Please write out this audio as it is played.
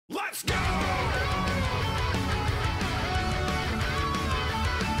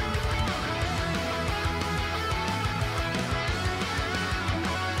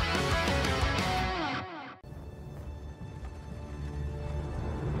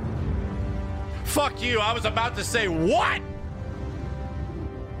Fuck you, I was about to say, what?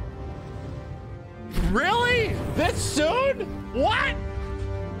 Really? This soon? What?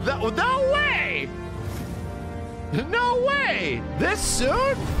 No way! No way! This soon?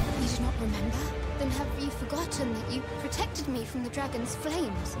 You do not remember? Then have you forgotten that you protected me from the dragon's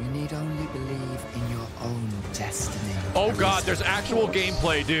flames? You need only believe in your own destiny. Oh god, there's actual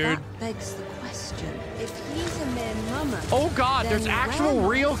gameplay, dude. That begs the question. If he's a mere mummer, oh god, there's actual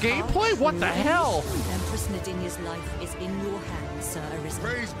real gameplay? What the hell? Empress Nadinia's life is in your hands, Sir Arisen.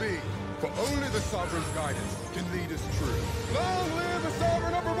 Praise be, for only the Sovereign's guidance can lead us true. Long live the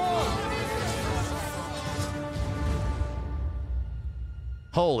Sovereign of Vermont!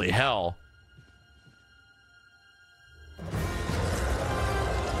 Holy hell.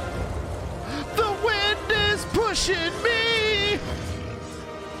 The wind is pushing me!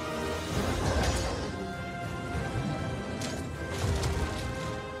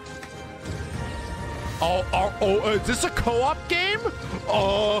 Is this a co-op game?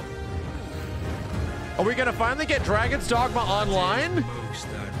 Are we gonna finally get Dragon's Dogma online? Most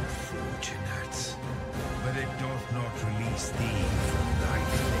unfortunate, but it doth not release thee from thy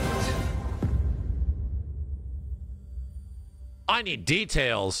fate. I need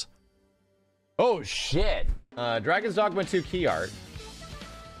details. Oh shit. Dragon's Dogma 2 key art.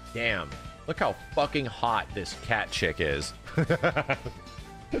 Damn. Look how fucking hot this cat chick is.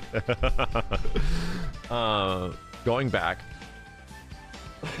 Going back.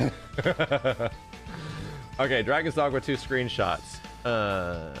 Okay, Dragon's Dogma 2 screenshots.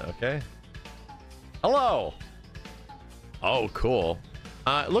 Okay. Hello. Oh, cool.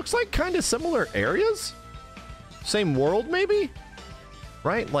 It looks like kind of similar areas. Same world, maybe?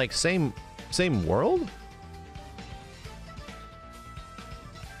 Right? Like same world?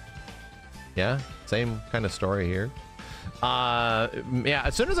 Yeah, same kind of story here. Yeah,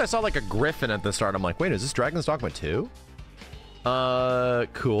 as soon as I saw like a griffin at the start, I'm like, wait, is this Dragon's Dogma 2?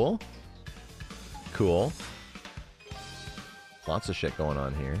 Cool. Cool. Lots of shit going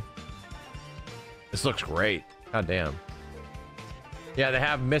on here. This looks great. God damn. Yeah, they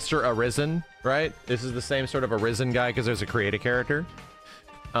have Mr. Arisen, right? This is the same sort of Arisen guy because there's a creative character.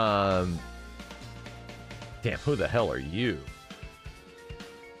 Damn, who the hell are you?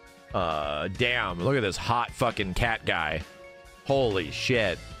 Damn, look at this hot fucking cat guy. Holy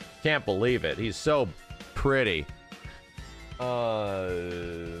shit. Can't believe it. He's so pretty.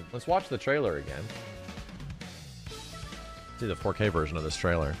 Let's watch the trailer again. See the 4K version of this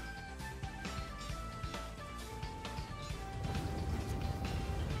trailer.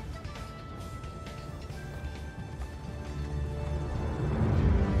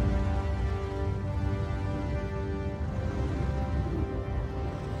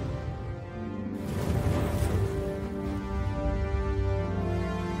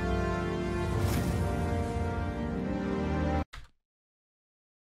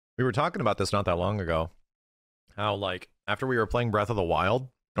 We were talking about this not that long ago. How, like, after we were playing Breath of the Wild,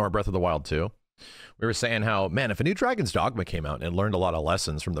 or Breath of the Wild 2, we were saying how, man, if a new Dragon's Dogma came out and learned a lot of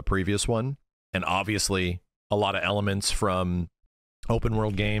lessons from the previous one, and obviously a lot of elements from open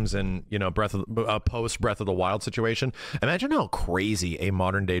world games and, you know, post Breath of the Wild situation, imagine how crazy a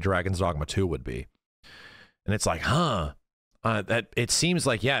modern day Dragon's Dogma 2 would be. And it's like, huh. That it seems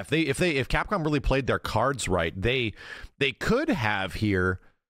like, yeah, if Capcom really played their cards right, they could have here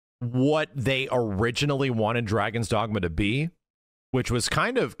what they originally wanted Dragon's Dogma to be, which was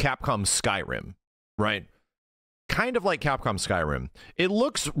kind of Capcom Skyrim, right? Kind of like Capcom Skyrim. It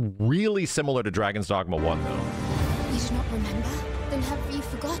looks really similar to Dragon's Dogma 1, though. You do not remember? Then have you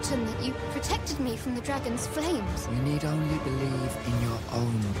forgotten that you protected me from the dragon's flames? You need only believe in your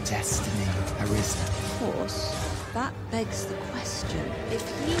own destiny, Arisen. Of course, that begs the question. If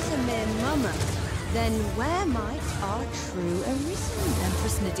he's a mere mummer, then where might our true Arisen?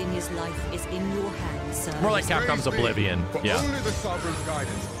 Empress Nadinia's life is in your hands, sir. More like Capcom's Oblivion. For Yeah. only the Sovereign's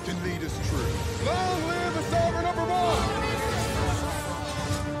guidance can lead us true. Long live the Sovereign of Vermont!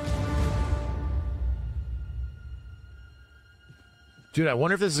 Dude, I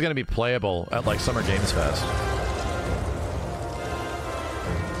wonder if this is going to be playable at, like, Summer Games Fest.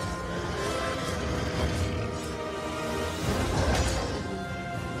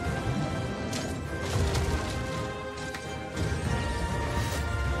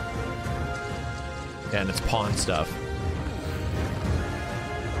 And it's pawn stuff.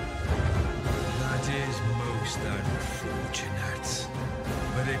 That is most unfortunate,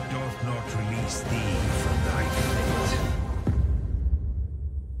 but it doth not release thee from thy fate.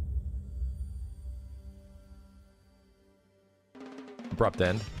 Abrupt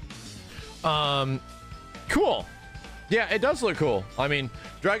end. Cool. Yeah, it does look cool. I mean,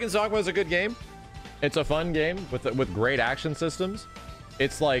 Dragon's Dogma is a good game. It's a fun game with great action systems.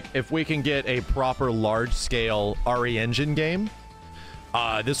 It's like if we can get a proper large-scale RE Engine game,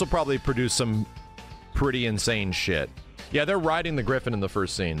 this will probably produce some pretty insane shit. Yeah, they're riding the Griffin in the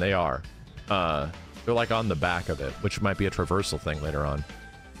first scene. They are. They're like on the back of it, which might be a traversal thing later on.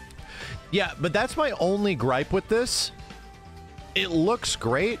 Yeah, but that's my only gripe with this. It looks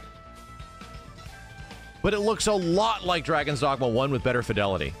great, but it looks a lot like Dragon's Dogma 1 with better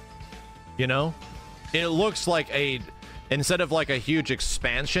fidelity. You know? It looks like instead of like a huge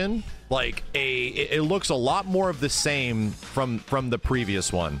expansion, like it looks a lot more of the same from the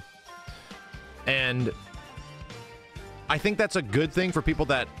previous one. And I think that's a good thing for people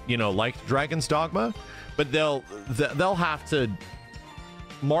that, you know, like Dragon's Dogma, but they'll have to,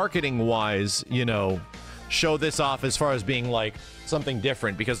 marketing wise, you know, show this off as far as being like something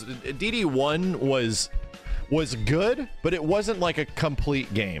different, because DD1 was good, but it wasn't like a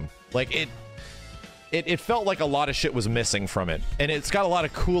complete game. Like it felt like a lot of shit was missing from it, and it's got a lot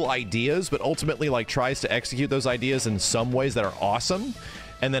of cool ideas, but ultimately like tries to execute those ideas in some ways that are awesome,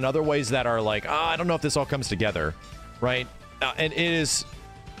 and then other ways that are like, I don't know if this all comes together, right? And it is,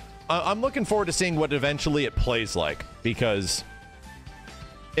 I'm looking forward to seeing what eventually it plays like, because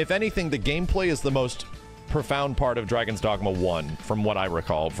if anything, the gameplay is the most profound part of Dragon's Dogma 1, from what I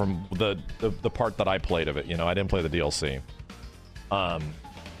recall, from the part that I played of it. You know, I didn't play the DLC. I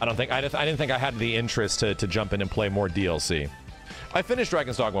didn't think I had the interest to jump in and play more DLC. I finished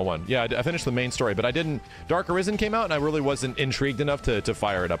Dragon's Dogma 1. Yeah, I finished the main story, but I didn't. Dark Arisen came out, and I really wasn't intrigued enough to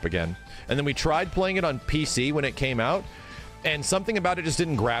fire it up again. And then we tried playing it on PC when it came out, and something about it just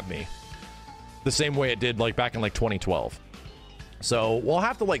didn't grab me the same way it did like back in like 2012. So we'll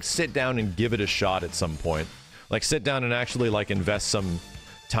have to like sit down and give it a shot at some point. Like sit down and actually like invest some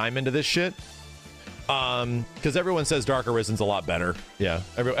time into this shit. Because everyone says Dark Arisen's a lot better. Yeah,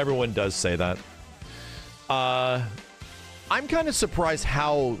 everyone does say that. I'm kind of surprised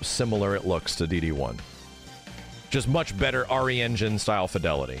how similar it looks to DD1. Just much better RE Engine style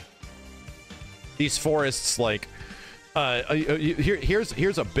fidelity. These forests, like,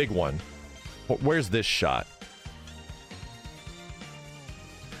 here's a big one. Where's this shot?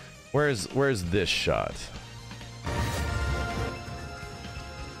 Where's this shot?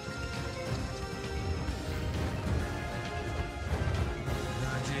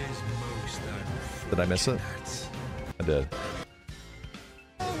 Did I miss it? I did.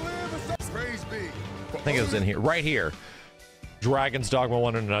 I think it was in here. Right here. Dragon's Dogma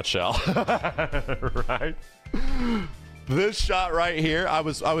 1 in a nutshell. Right? This shot right here, I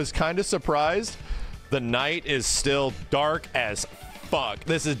was kind of surprised. The night is still dark as fuck.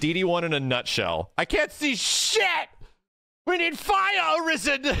 This is DD1 in a nutshell. I can't see shit! We need fire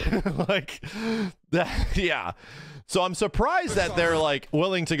arisen! Like, that, yeah. So I'm surprised that they're like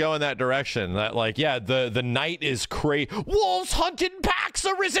willing to go in that direction. That like, yeah, the night is crazy. Wolves hunting packs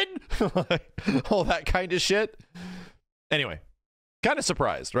arisen. All that kind of shit. Anyway, kind of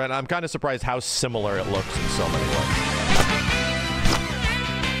surprised, right? I'm kind of surprised how similar it looks in so many ways.